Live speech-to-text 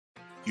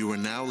You are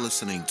now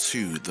listening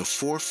to The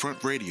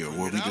Forefront Radio,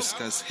 where we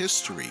discuss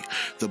history,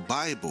 the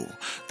Bible,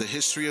 the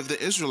history of the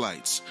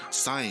Israelites,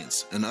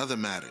 science, and other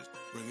matters.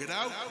 Bring it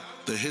out.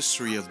 The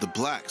history of the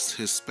blacks,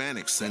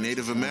 Hispanics, and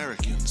Native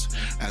Americans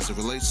as it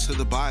relates to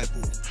the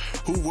Bible.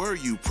 Who were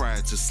you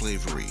prior to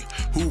slavery?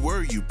 Who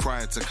were you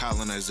prior to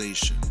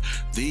colonization?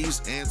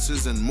 These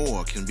answers and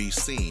more can be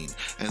seen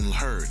and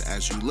heard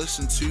as you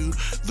listen to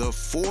The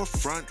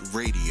Forefront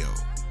Radio.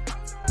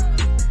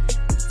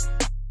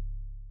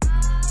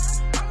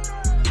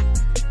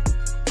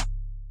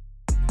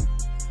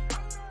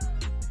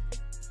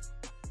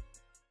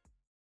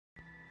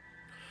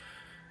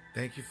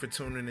 Thank you for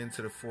tuning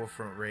into the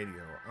Forefront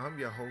Radio. I'm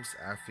your host,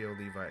 Afiel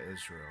Levi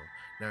Israel.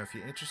 Now, if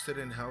you're interested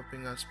in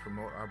helping us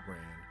promote our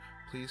brand,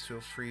 please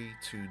feel free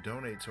to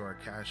donate to our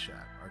Cash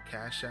App. Our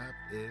Cash App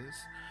is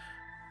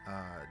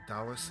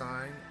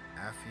 $Afiel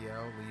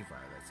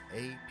Levi. That's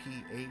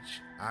APHIEL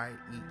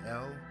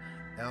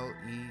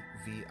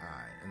LEVI.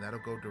 And that'll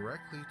go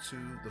directly to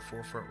the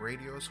Forefront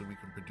Radio so we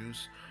can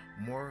produce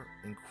more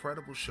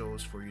incredible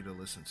shows for you to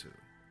listen to.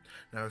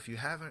 Now, if you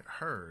haven't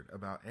heard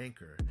about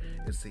Anchor,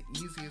 it's the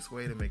easiest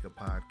way to make a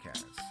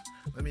podcast.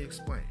 Let me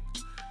explain.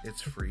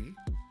 It's free.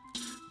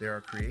 There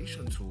are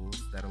creation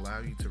tools that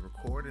allow you to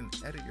record and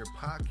edit your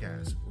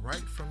podcast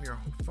right from your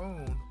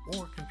phone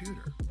or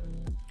computer.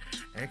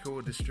 Anchor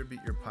will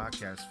distribute your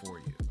podcast for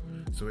you,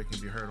 so it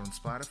can be heard on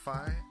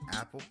Spotify,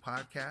 Apple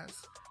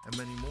Podcasts, and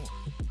many more.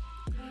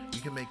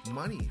 You can make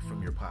money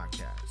from your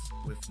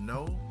podcast with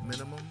no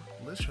minimum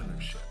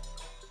listenership.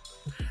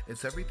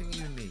 It's everything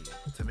you need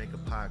to make a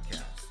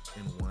podcast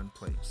in one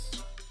place.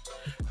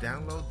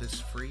 Download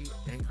this free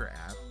Anchor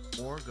app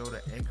or go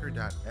to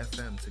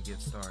anchor.fm to get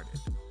started.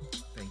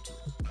 Thank you.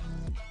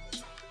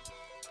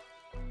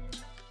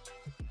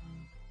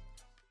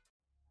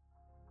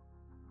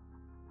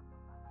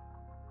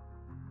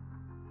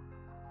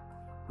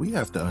 We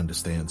have to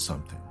understand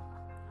something.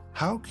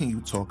 How can you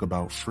talk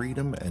about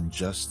freedom and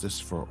justice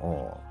for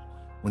all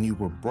when you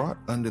were brought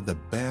under the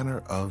banner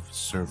of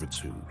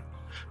servitude?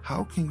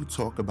 How can you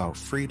talk about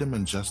freedom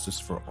and justice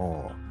for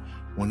all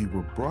when you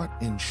were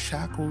brought in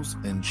shackles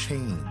and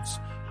chains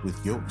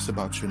with yokes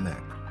about your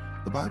neck?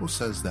 The Bible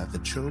says that the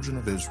children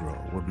of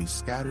Israel would be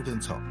scattered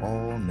into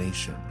all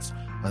nations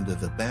under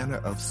the banner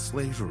of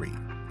slavery.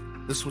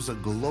 This was a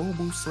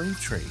global slave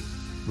trade.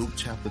 Luke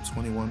chapter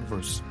 21,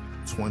 verse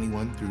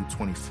 21 through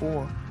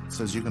 24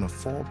 says you're going to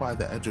fall by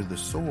the edge of the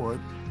sword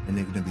and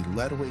you're going to be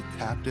led away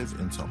captive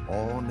into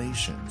all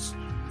nations.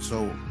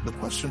 So the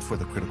question for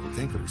the critical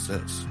thinker is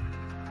this: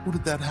 who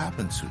did that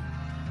happen to?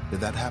 Did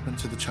that happen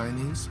to the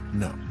Chinese?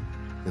 No.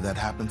 Did that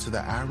happen to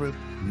the Arab?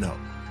 No.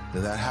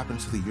 Did that happen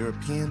to the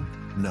European?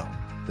 No.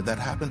 Did that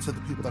happen to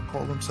the people that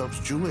call themselves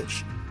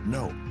Jewish?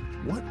 No.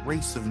 What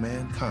race of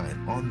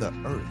mankind on the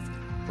earth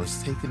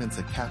was taken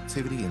into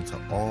captivity into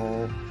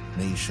all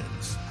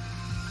nations?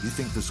 You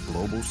think this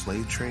global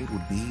slave trade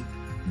would be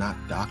not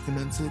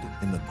documented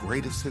in the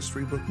greatest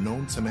history book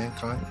known to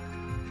mankind?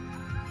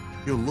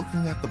 You're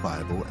looking at the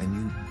Bible and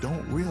you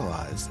don't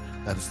realize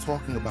that it's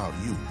talking about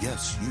you.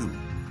 Yes, you.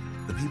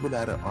 The people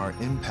that are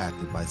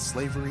impacted by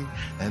slavery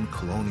and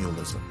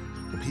colonialism.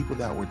 The people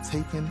that were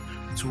taken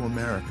to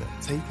America,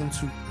 taken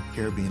to the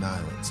Caribbean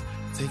islands,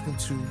 taken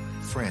to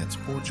France,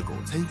 Portugal,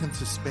 taken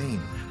to Spain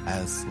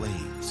as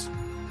slaves.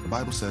 The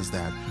Bible says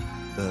that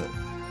the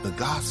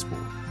gospel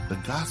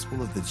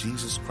of the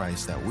Jesus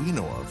Christ that we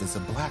know of is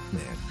a black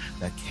man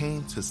that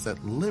came to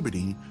set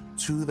liberty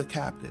to the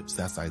captives.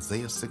 That's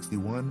Isaiah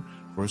 61,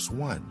 verse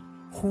 1.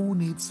 Who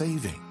needs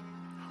saving?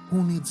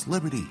 Who needs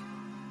liberty?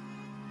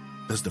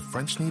 Does the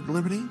French need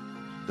liberty?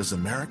 Does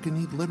America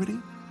need liberty?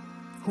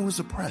 Who is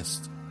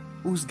oppressed?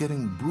 Who's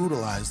getting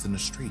brutalized in the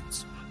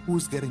streets?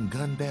 Who's getting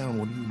gunned down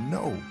when you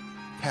know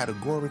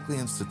categorically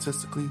and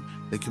statistically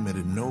they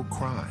committed no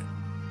crime?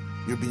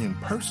 You're being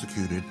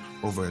persecuted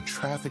over a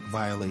traffic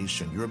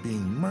violation. You're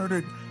being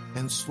murdered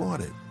and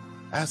slaughtered.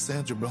 Ask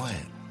Sandra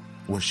Bland,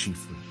 was she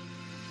free?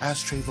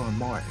 Ask Trayvon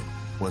Martin,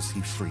 was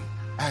he free?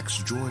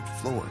 Ask George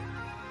Floyd.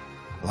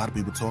 A lot of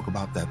people talk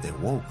about that they're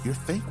woke. You're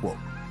fake woke.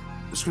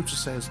 The scripture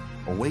says,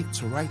 awake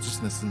to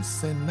righteousness and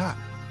sin not.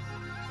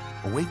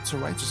 Awake to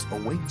righteousness,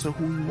 awake to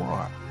who you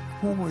are.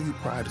 Who were you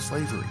prior to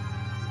slavery?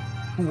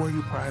 Who were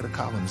you prior to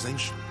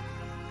colonization?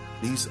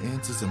 These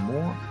answers and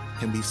more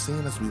can be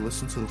seen as we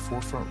listen to the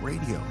Forefront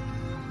Radio,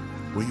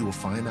 where you will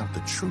find out the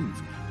truth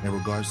in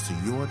regards to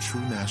your true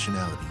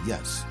nationality.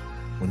 Yes,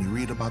 when you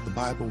read about the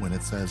Bible, when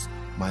it says,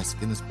 my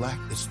skin is black,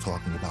 it's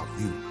talking about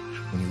you.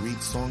 When you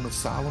read Song of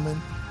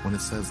Solomon, when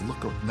it says,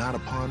 look not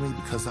upon me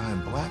because I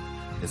am black,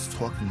 it's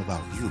talking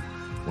about you.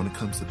 When it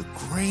comes to the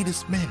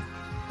greatest man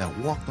that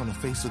walked on the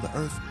face of the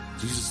earth,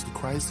 Jesus the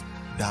Christ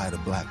died a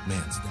black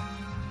man's death,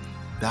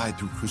 died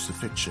through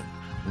crucifixion,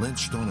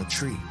 lynched on a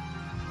tree.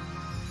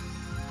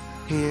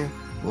 Hair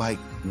like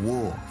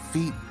wool,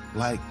 feet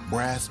like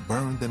brass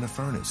burned in a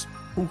furnace.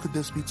 Who could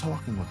this be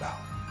talking about?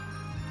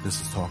 This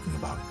is talking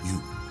about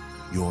you,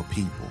 your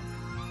people,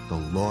 the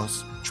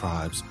lost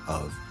tribes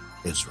of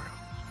Israel.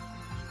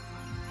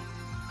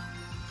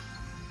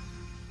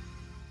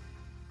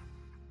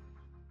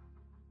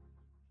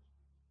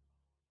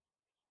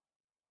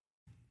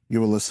 You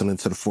were listening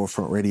to the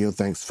Forefront Radio.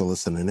 Thanks for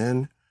listening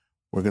in.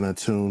 We're going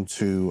to tune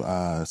to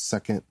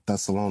 2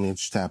 Thessalonians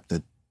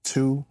chapter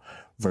 2,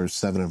 verse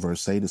 7 and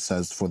verse 8. It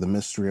says, "For the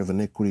mystery of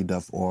iniquity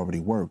doth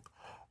already work.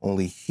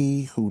 Only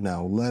he who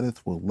now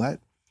letteth will let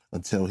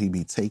until he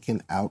be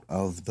taken out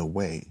of the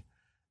way.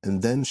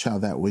 And then shall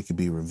that wicked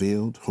be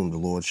revealed, whom the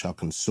Lord shall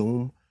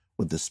consume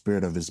with the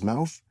spirit of his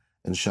mouth,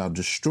 and shall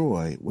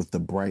destroy with the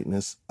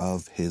brightness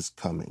of his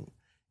coming.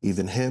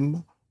 Even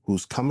him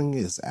whose coming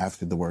is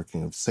after the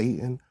working of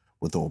Satan,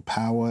 with all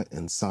power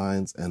and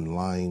signs and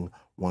lying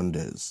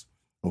wonders,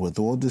 and with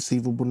all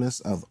deceivableness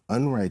of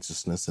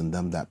unrighteousness in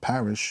them that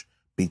perish,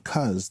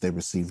 because they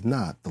receive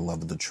not the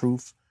love of the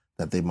truth,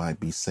 that they might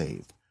be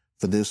saved.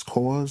 For this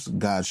cause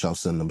God shall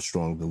send them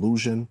strong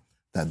delusion,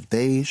 that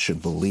they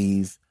should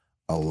believe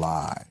a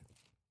lie."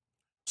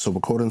 So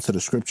according to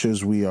the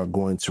scriptures, we are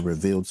going to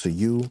reveal to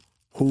you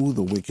who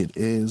the wicked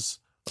is,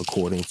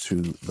 according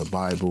to the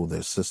Bible,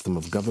 their system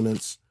of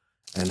governance,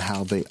 and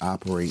how they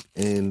operate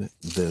in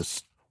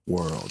this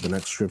world. The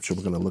next scripture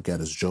we're going to look at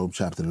is Job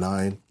chapter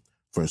 9,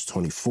 verse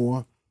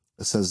 24.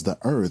 It says, "The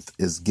earth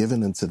is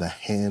given into the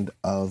hand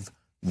of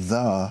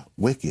the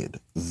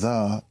wicked."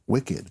 The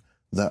wicked.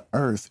 The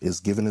earth is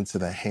given into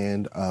the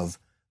hand of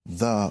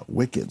the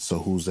wicked. So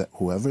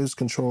whoever is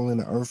controlling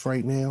the earth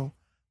right now,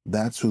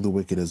 that's who the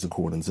wicked is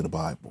according to the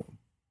Bible.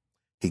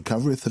 "He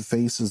covereth the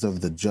faces of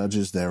the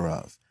judges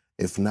thereof.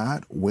 If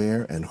not,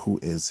 where and who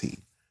is he?"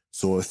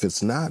 So if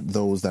it's not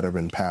those that are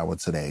in power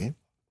today,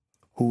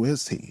 who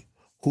is he?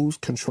 Who's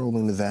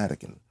controlling the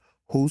Vatican?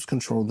 Who's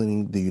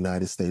controlling the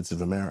United States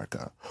of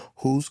America?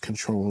 Who's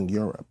controlling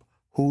Europe?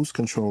 Who's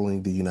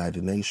controlling the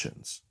United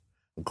Nations?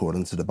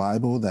 According to the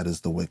Bible, that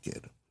is the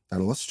wicked. Now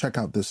let's check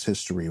out this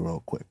history real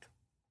quick.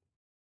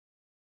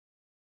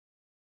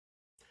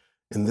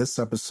 In this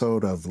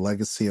episode of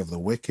Legacy of the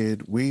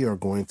Wicked, we are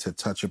going to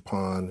touch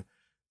upon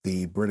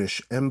the British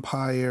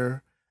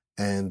Empire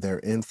and their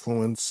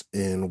influence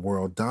in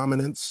world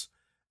dominance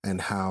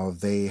and how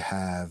they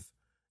have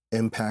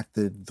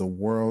impacted the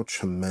world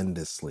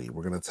tremendously.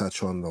 We're going to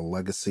touch on the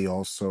legacy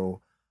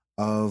also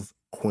of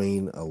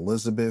Queen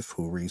Elizabeth,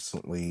 who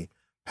recently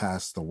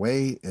passed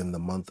away in the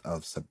month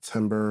of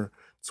September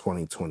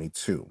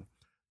 2022.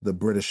 The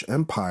British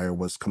Empire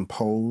was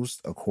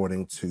composed,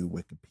 according to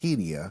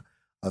Wikipedia,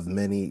 of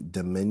many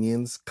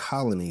dominions,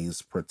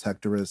 colonies,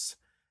 protectorates,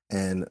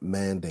 and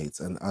mandates,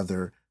 and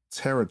other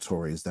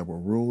territories that were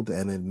ruled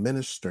and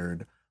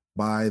administered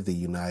by the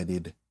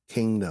United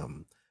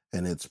Kingdom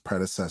and its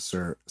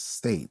predecessor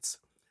states.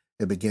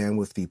 It began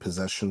with the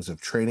possessions of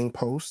trading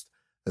posts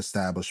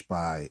established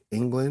by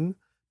England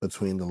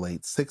between the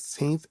late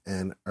 16th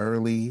and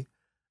early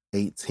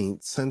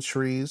 18th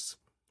centuries,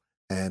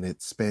 and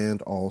it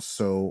spanned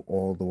also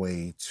all the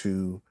way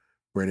to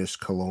British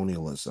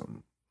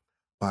colonialism.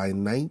 By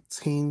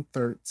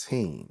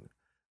 1913,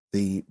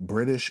 the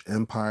British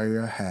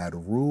Empire had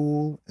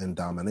rule and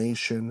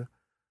domination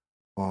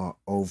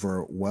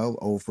over well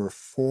over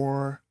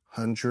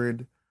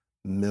 400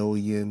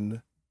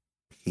 million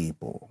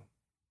people.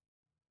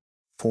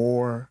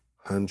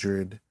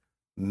 400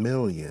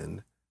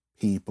 million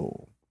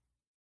people.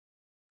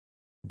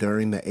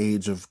 During the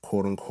age of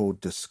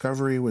quote-unquote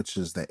discovery, which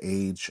is the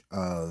age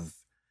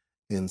of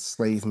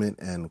enslavement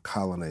and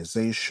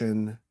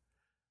colonization,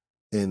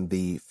 in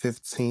the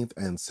 15th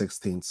and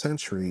 16th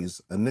centuries,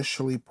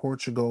 initially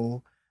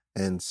Portugal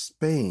and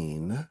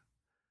Spain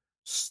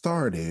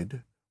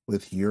started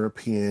with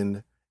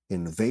European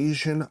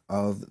invasion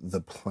of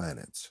the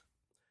planet,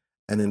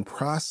 and in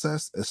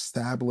process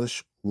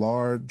established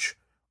large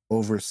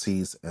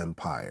overseas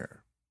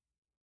empire.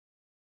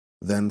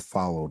 Then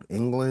followed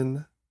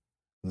England,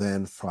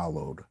 then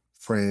followed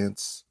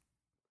France,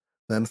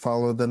 then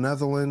followed the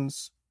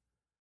Netherlands,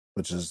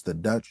 which is the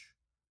Dutch,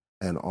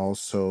 and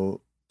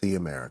also the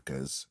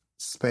Americas,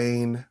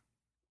 Spain,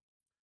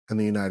 and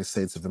the United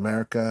States of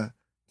America,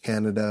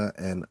 Canada,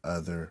 and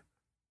other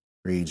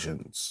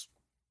regions.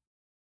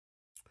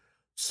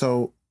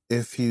 So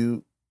if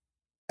you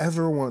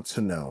ever want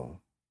to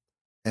know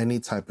any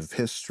type of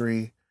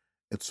history,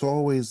 it's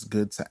always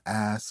good to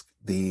ask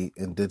the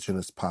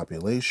indigenous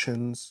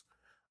populations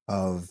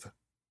of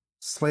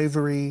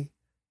slavery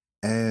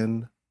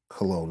and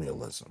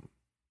colonialism.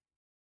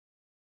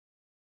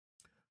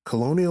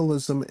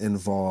 Colonialism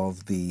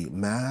involved the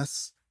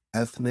mass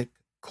ethnic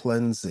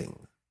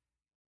cleansing,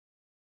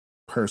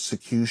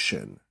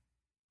 persecution,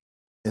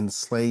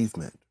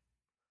 enslavement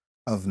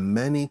of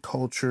many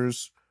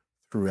cultures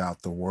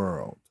throughout the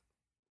world.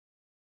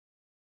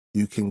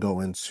 You can go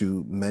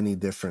into many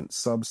different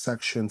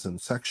subsections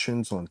and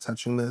sections on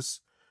touching this,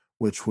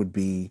 which would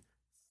be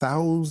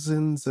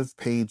thousands of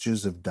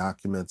pages of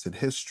documented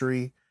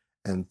history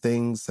and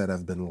things that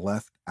have been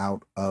left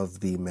out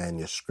of the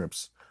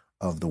manuscripts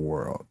of the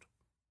world.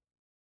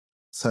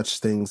 Such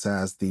things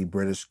as the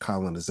British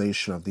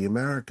colonization of the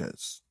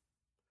Americas,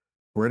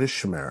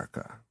 British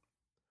America,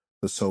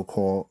 the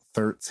so-called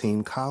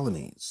 13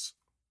 colonies,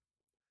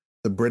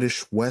 the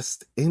British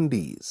West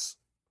Indies,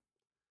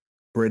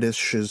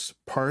 British's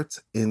part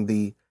in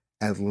the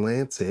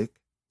Atlantic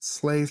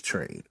slave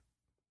trade,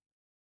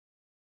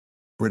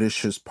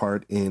 British's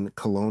part in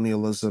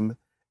colonialism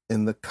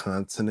in the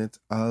continent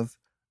of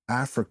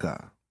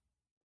Africa.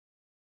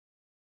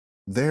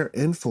 Their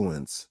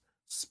influence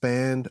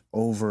spanned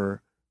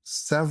over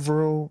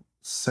several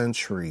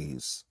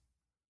centuries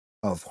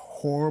of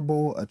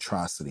horrible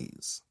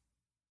atrocities,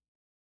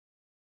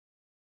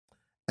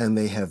 and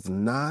they have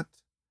not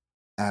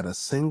at a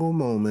single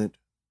moment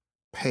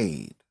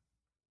paid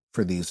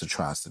for these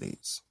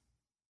atrocities.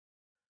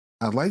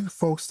 I'd like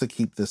folks to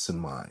keep this in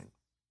mind.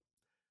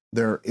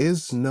 There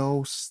is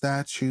no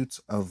statute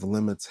of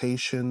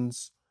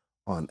limitations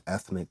on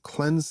ethnic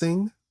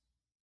cleansing,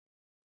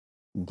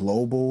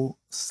 global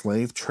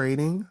slave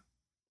trading,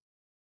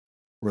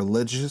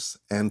 religious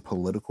and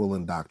political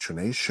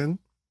indoctrination.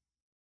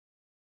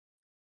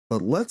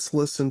 But let's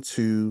listen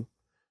to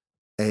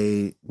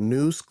a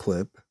news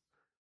clip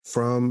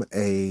from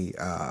a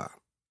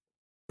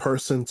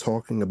person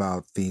talking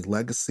about the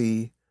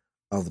legacy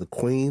of the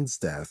Queen's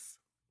death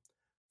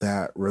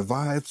that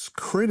revives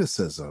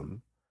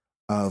criticism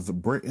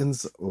of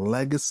Britain's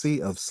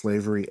legacy of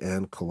slavery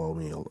and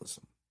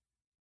colonialism.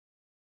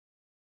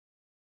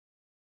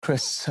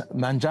 Chris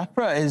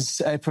Manjapra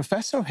is a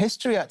professor of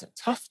history at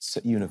Tufts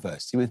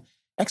University with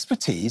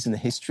expertise in the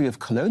history of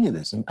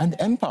colonialism and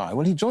empire.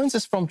 Well, he joins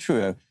us from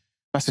Truro,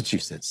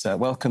 Massachusetts.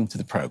 Welcome to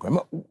the program.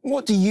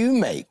 What do you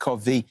make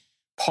of the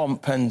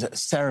pomp and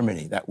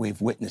ceremony that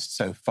we've witnessed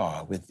so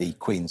far with the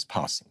Queen's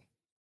passing?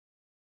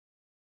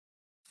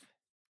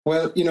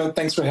 Well,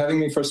 thanks for having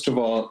me, first of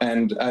all.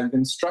 And I've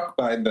been struck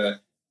by the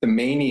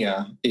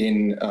mania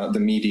in the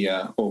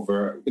media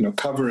over,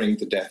 covering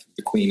the death of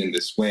the Queen in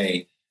this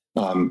way.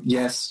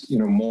 Yes,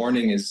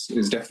 mourning is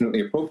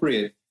definitely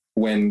appropriate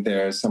when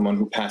there's someone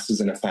who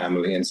passes in a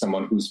family and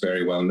someone who's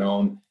very well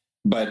known.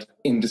 But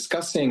in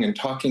discussing and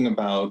talking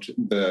about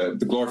the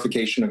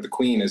glorification of the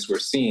Queen as we're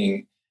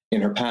seeing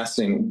in her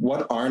passing,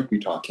 what aren't we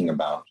talking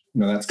about?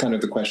 That's kind of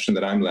the question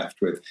that I'm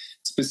left with.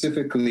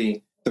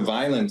 Specifically, the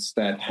violence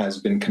that has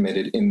been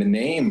committed in the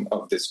name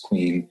of this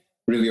Queen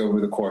really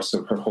over the course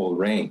of her whole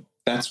reign.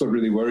 That's what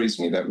really worries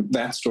me,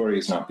 that story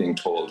is not being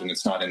told and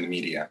it's not in the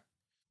media.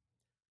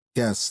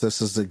 Yes,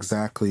 this is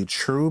exactly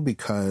true,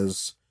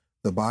 because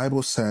the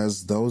Bible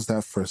says those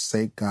that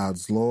forsake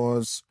God's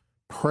laws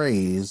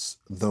praise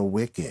the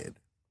wicked.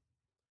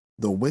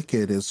 The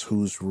wicked is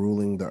who's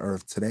ruling the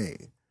earth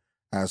today.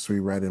 As we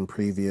read in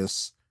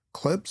previous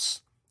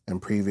clips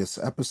and previous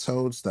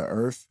episodes, the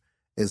earth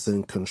is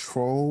in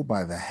control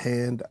by the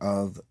hand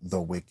of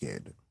the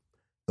wicked.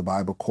 The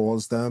Bible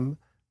calls them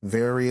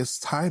various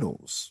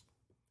titles,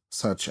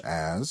 such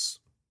as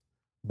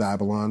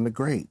Babylon the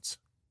Great,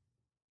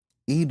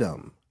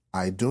 Edom,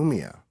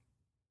 Idumea,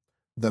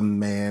 the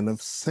man of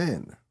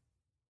sin,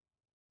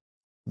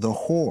 the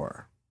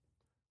whore,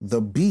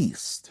 the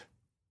beast,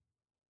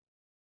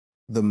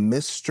 the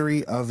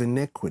mystery of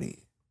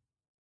iniquity,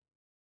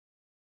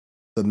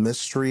 the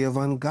mystery of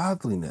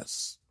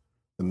ungodliness,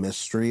 the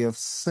mystery of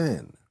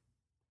sin,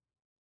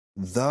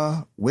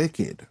 the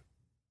wicked,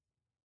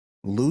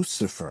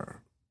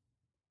 Lucifer,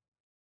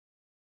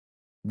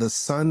 the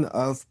son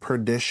of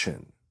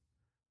perdition.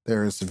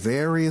 There's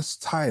various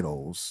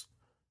titles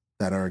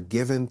that are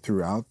given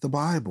throughout the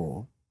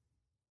Bible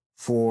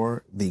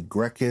for the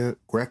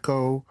Greco-Roman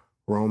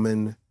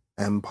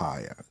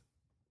Empire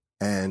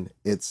and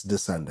its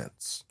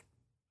descendants.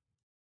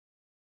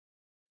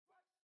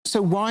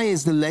 So why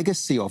is the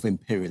legacy of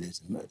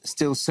imperialism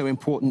still so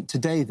important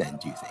today then,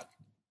 do you think?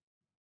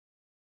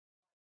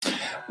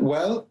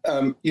 Well,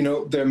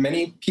 there are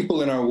many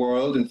people in our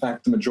world, in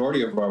fact, the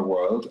majority of our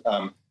world,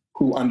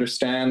 who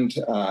understand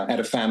at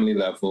a family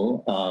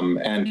level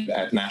and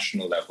at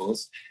national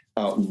levels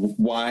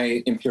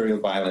why imperial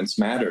violence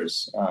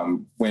matters.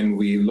 When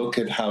we look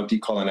at how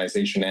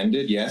decolonization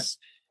ended, yes,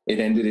 it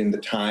ended in the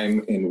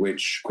time in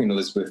which Queen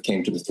Elizabeth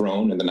came to the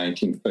throne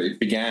it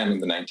began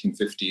in the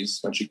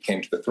 1950s when she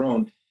came to the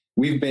throne.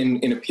 We've been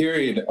in a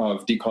period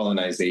of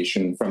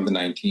decolonization from the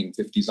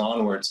 1950s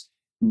onwards,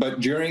 but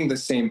during the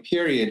same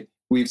period,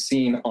 we've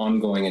seen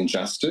ongoing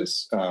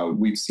injustice.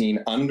 We've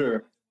seen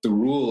under the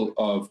rule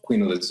of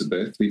Queen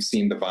Elizabeth, we've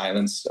seen the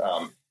violence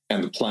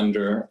and the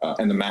plunder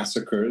and the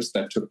massacres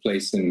that took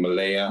place in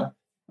Malaya,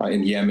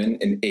 in Yemen,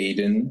 in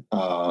Aden,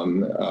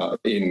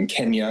 in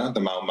Kenya, the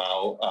Mau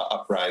Mau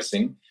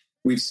uprising.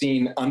 We've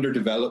seen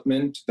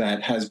underdevelopment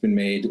that has been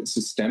made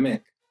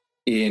systemic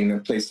in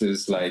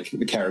places like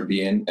the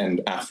Caribbean and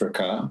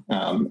Africa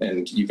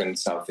and even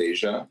South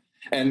Asia.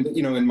 And,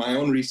 in my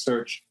own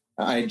research,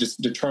 I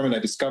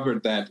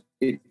discovered that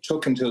it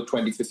took until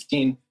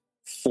 2015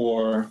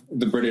 for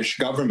the British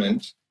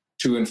government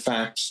to, in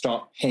fact,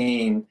 stop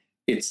paying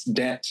its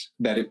debt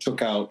that it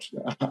took out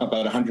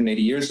about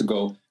 180 years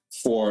ago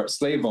for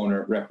slave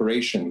owner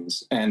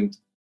reparations. And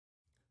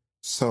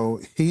so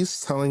he's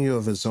telling you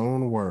of his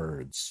own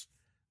words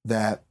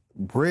that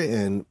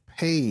Britain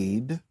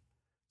paid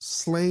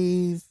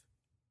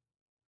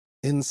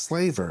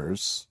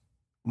enslavers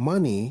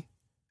money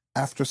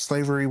after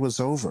slavery was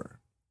over.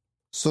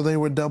 So they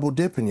were double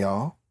dipping,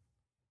 y'all.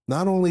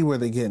 Not only were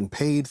they getting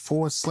paid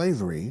for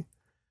slavery,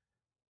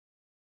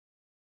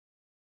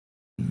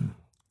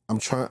 I'm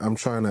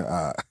trying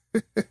to,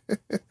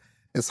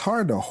 it's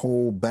hard to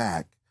hold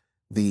back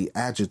the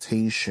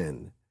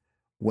agitation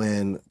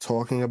when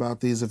talking about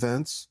these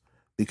events,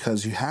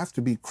 because you have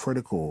to be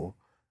critical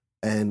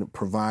and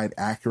provide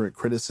accurate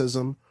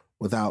criticism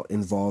without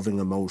involving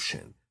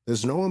emotion.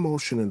 There's no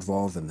emotion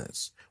involved in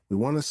this. We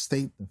want to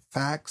state the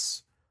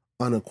facts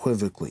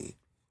unequivocally,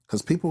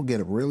 because people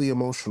get really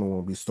emotional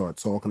when we start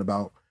talking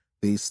about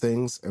these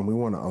things, and we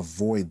want to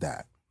avoid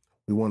that.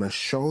 We want to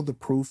show the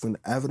proof and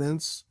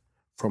evidence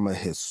from a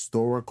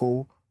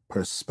historical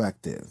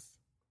perspective.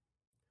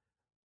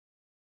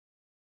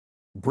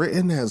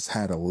 Britain has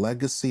had a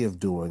legacy of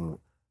doing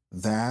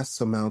vast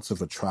amounts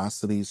of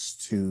atrocities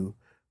to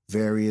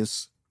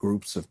various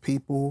groups of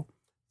people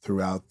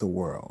throughout the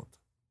world.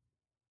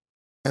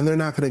 And they're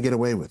not going to get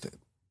away with it.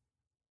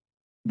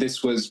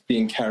 This was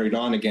being carried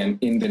on again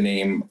in the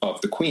name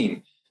of the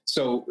Queen.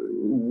 So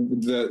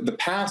the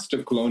past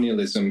of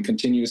colonialism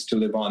continues to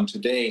live on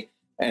today.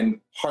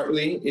 And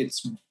partly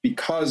it's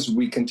because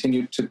we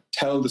continue to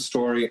tell the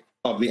story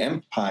of the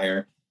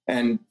empire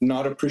and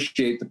not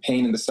appreciate the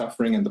pain and the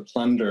suffering and the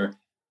plunder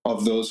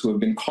of those who have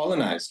been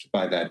colonized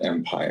by that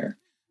empire.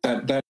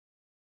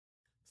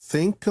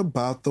 Think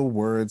about the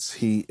words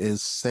he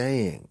is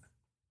saying.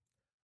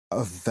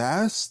 A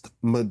vast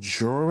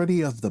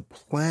majority of the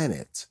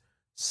planet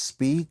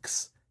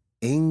speaks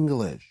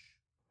English.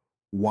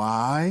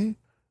 Why?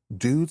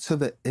 Due to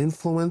the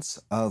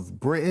influence of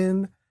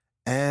Britain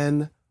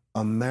and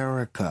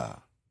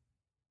America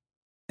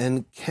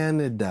and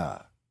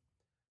Canada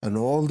and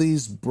all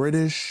these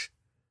British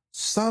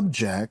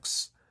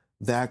subjects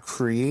that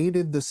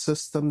created the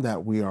system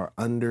that we are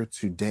under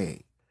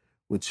today,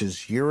 which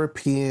is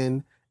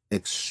European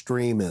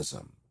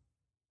extremism,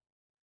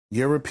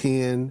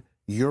 European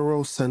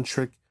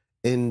Eurocentric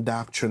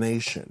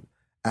indoctrination.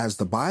 As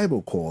the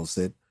Bible calls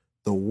it,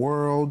 the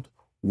world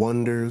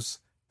wanders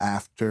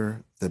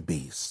after the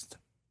beast.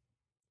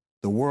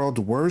 The world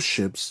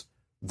worships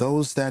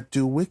those that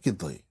do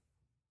wickedly.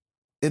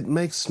 It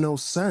makes no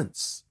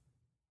sense.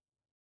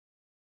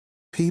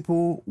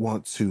 People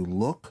want to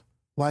look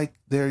like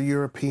they're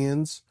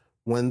Europeans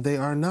when they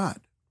are not.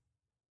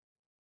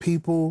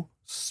 People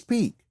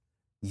speak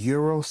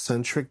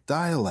Eurocentric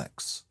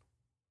dialects,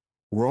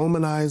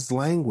 Romanized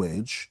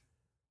language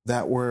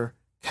that were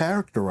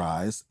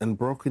characterized and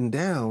broken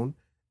down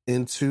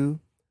into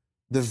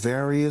the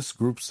various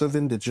groups of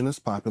indigenous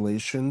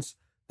populations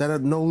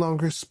that no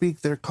longer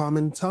speak their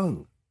common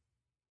tongue,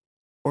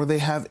 or they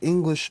have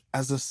English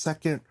as a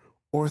second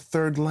or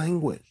third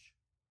language.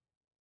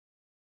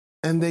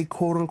 And they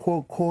quote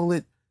unquote call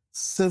it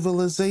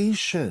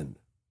civilization.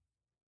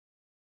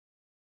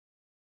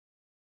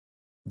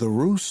 The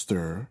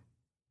rooster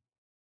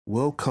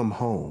will come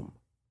home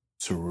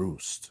to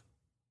roost.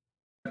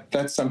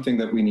 That's something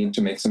that we need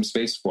to make some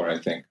space for, I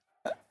think.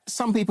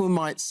 Some people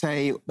might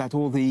say that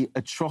all the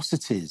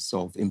atrocities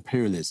of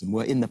imperialism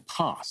were in the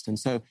past, and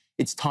so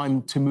it's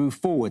time to move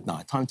forward now,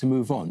 time to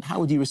move on. How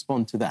would you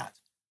respond to that?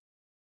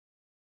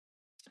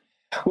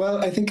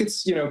 Well, I think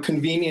it's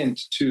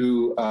convenient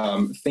to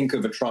think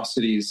of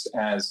atrocities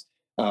as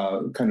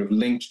kind of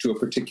linked to a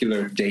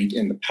particular date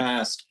in the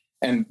past,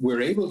 and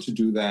we're able to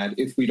do that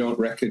if we don't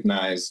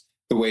recognize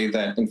the way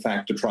that, in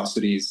fact,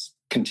 atrocities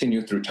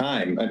continue through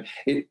time.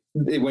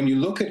 When you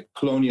look at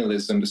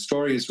colonialism, the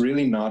story is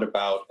really not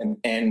about an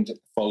end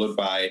followed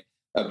by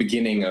a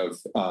beginning of,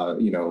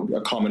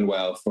 a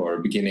commonwealth or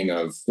a beginning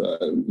of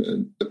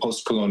the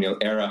post-colonial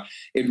era.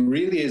 It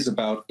really is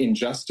about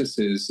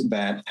injustices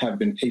that have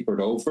been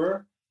papered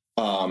over,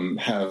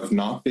 have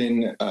not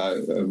been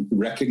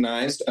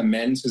recognized,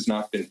 amends has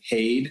not been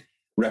paid,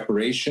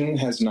 reparation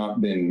has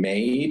not been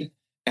made.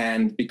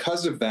 And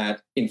because of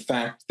that, in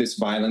fact, this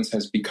violence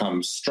has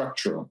become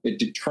structural. It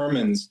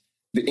determines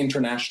the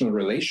international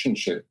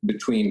relationship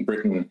between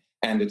Britain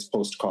and its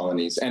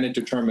post-colonies, and it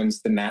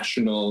determines the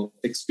national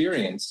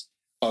experience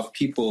of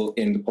people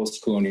in the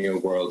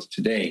post-colonial world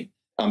today,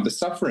 the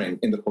suffering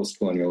in the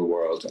post-colonial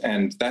world.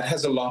 And that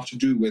has a lot to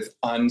do with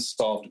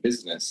unsolved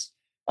business.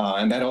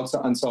 And that also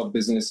unsolved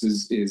business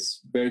is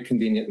very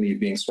conveniently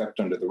being swept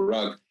under the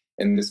rug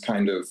in this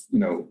kind of,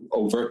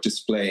 overt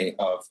display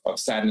of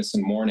sadness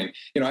and mourning.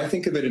 I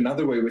think of it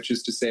another way, which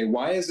is to say,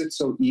 why is it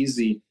so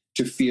easy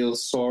to feel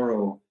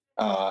sorrow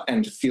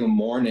and to feel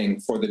mourning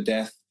for the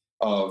death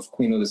of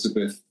Queen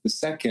Elizabeth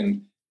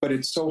II, but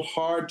it's so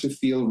hard to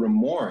feel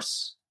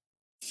remorse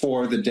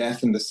for the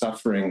death and the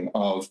suffering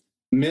of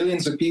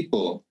millions of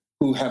people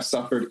who have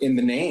suffered in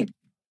the name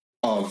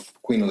of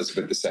Queen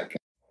Elizabeth II?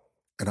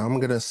 And I'm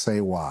going to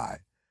say why.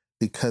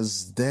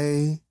 Because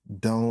they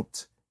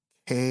don't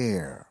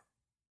care.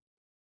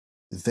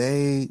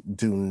 They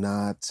do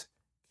not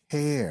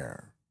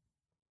care.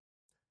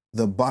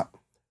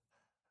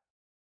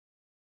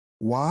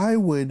 Why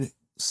would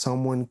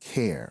someone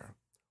care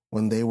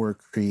when they were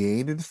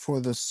created for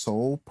the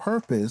sole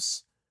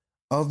purpose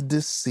of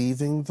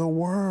deceiving the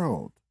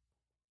world?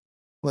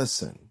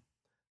 Listen,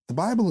 the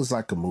Bible is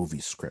like a movie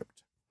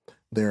script.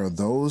 There are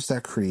those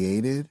that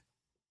created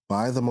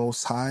by the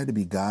Most High to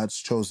be God's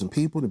chosen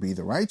people, to be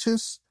the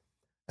righteous,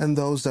 and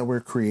those that were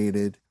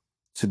created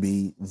to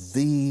be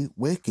the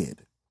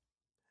wicked.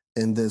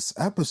 In this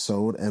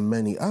episode and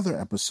many other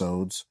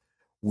episodes,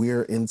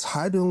 we're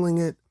entitling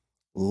it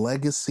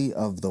Legacy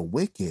of the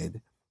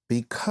Wicked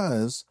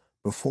because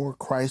before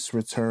Christ's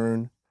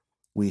return,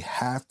 we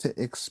have to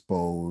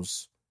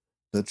expose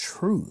the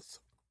truth.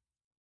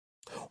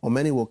 Well,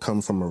 many will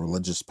come from a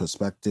religious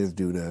perspective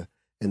due to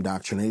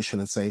indoctrination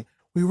and say,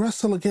 we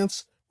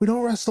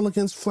don't wrestle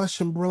against flesh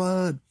and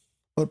blood,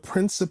 but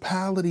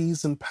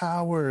principalities and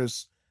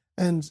powers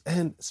and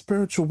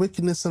spiritual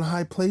wickedness in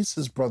high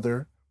places,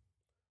 brother.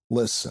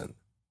 Listen,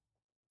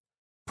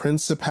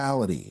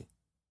 principality,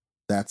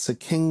 that's a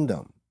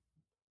kingdom.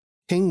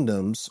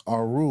 Kingdoms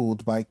are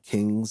ruled by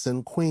kings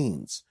and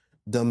queens.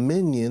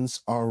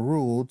 Dominions are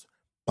ruled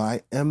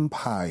by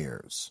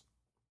empires.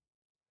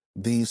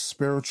 These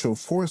spiritual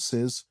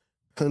forces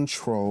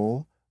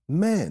control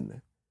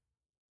men.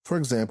 For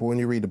example, when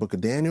you read the book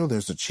of Daniel,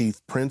 there's a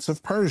chief prince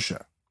of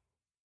Persia.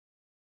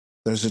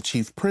 There's a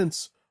chief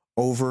prince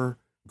over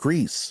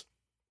Greece.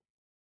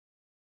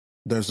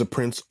 There's a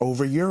prince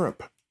over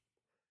Europe.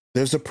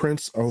 There's a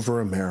prince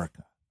over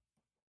America.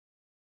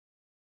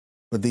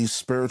 But these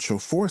spiritual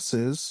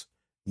forces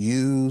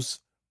use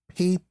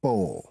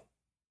people.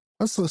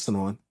 Let's listen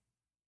on.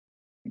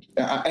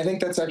 I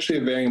think that's actually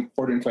a very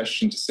important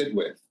question to sit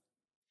with.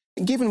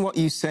 Given what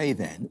you say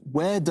then,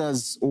 where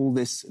does all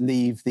this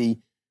leave the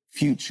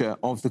future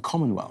of the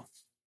Commonwealth?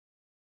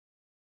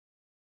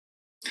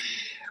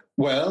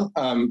 Well,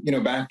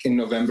 back in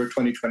November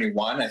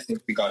 2021, I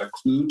think we got a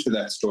clue to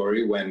that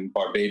story when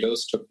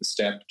Barbados took the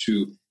step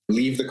to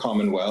leave the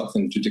Commonwealth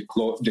and to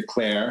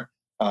declare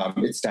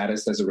its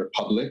status as a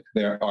republic.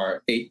 There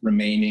are 8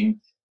 remaining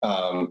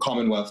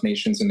Commonwealth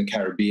nations in the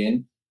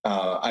Caribbean.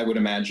 I would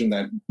imagine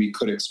that we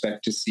could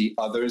expect to see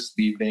others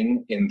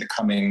leaving in the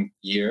coming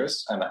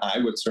years, and I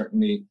would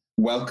certainly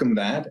welcome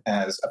that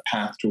as a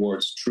path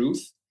towards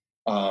truth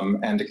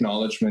and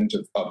acknowledgement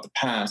of the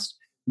past.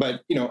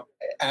 But,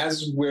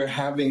 as we're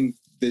having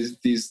this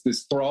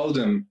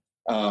thraldom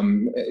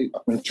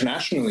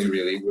internationally,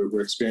 really,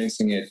 we're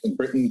experiencing it in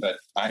Britain, but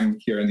I'm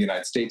here in the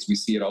United States. We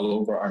see it all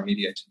over our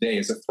media today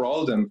as a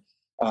thraldom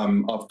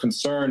of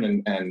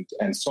concern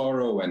and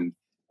sorrow and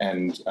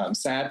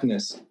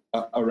sadness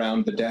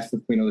around the death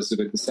of Queen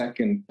Elizabeth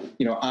II.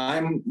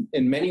 I'm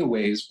in many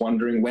ways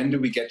wondering, when do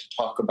we get to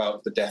talk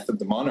about the death of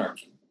the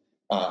monarchy?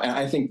 And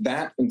I think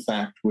that, in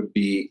fact, would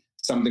be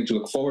something to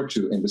look forward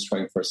to in this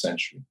 21st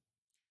century.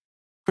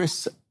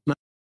 Chris.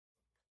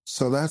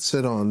 So that's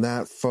it on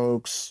that,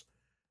 folks.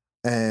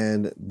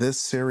 And this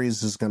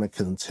series is going to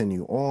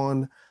continue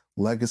on.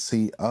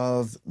 Legacy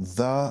of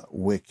the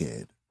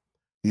Wicked.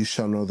 You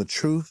shall know the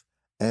truth,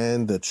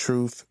 and the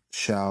truth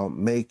shall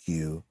make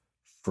you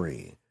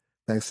free.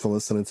 Thanks for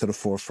listening to The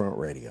Forefront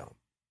Radio.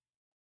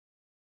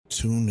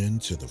 Tune in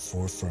to The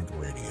Forefront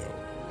Radio.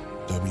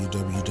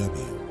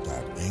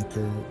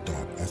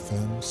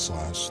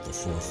 www.anchor.fm/The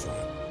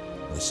Forefront.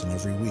 Listen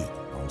every week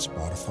on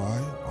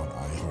Spotify, on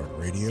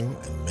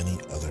iHeartRadio, and many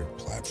other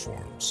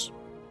platforms.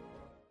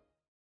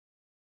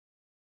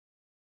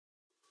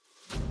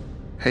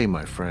 Hey,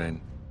 my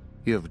friend.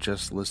 You have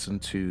just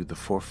listened to The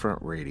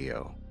Forefront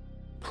Radio.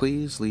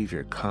 Please leave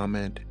your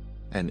comment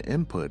and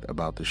input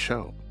about the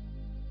show,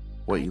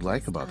 what you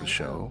like about the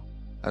show,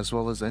 as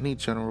well as any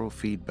general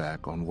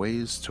feedback on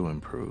ways to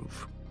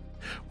improve.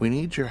 We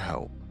need your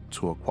help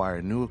to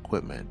acquire new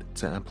equipment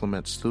to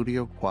implement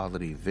studio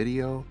quality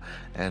video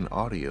and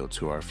audio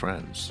to our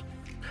friends.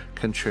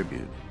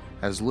 Contribute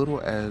as little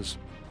as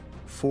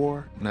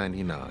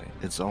 $4.99.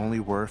 It's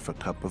only worth a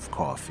cup of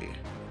coffee.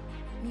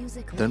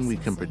 Then we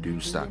can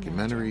produce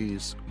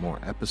documentaries, more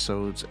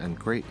episodes, and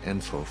great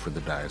info for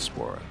the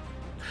diaspora.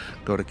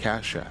 Go to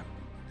Cash App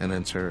and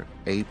enter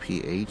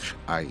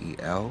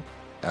APHIELLEVI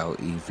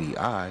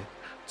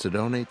to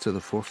donate to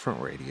The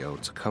Forefront Radio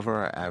to cover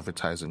our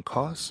advertising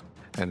costs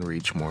and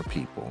reach more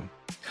people.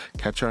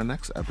 Catch our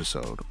next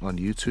episode on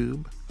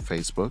YouTube,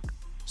 Facebook,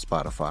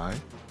 Spotify,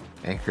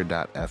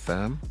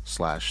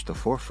 anchor.fm/The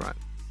Forefront.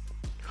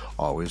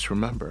 Always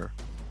remember,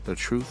 the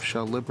truth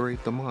shall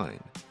liberate the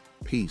mind.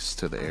 Peace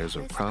to the heirs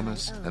of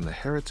promise and the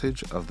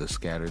heritage of the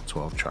scattered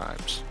 12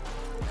 tribes.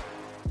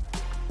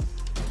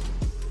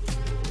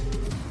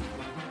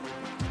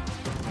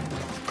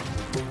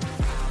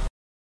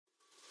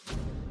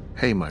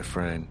 Hey, my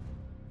friend.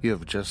 You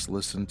have just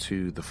listened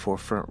to The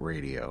Forefront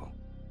Radio.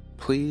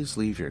 Please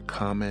leave your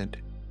comment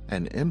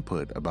and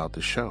input about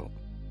the show,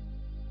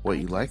 what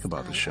you like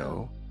about the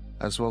show,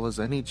 as well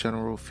as any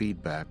general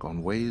feedback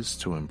on ways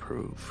to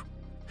improve.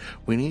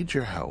 We need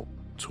your help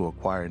to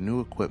acquire new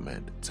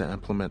equipment to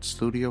implement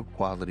studio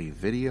quality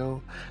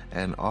video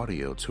and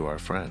audio to our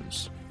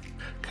friends.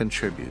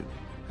 Contribute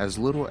as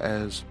little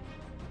as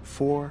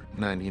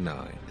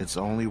 $4.99. It's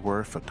only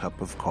worth a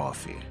cup of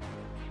coffee.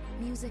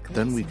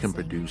 Then we can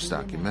produce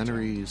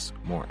documentaries,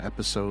 more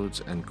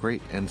episodes, and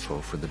great info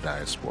for the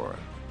diaspora.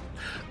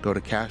 Go to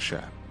Cash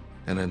App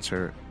and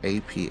enter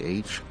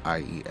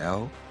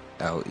APHIELLEVI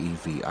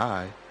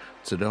LEVI,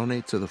 to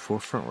donate to the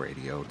Forefront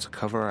Radio to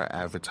cover our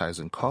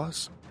advertising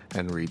costs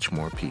and reach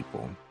more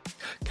people.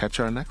 Catch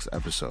our next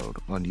episode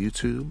on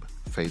YouTube,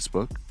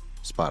 Facebook,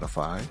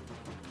 Spotify,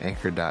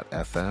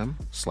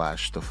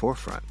 Anchor.fm/The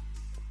Forefront.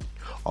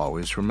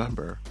 Always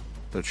remember,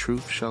 the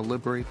truth shall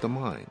liberate the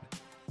mind.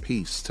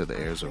 Peace to the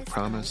heirs of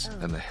promise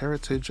and the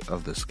heritage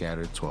of the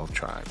scattered 12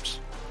 tribes.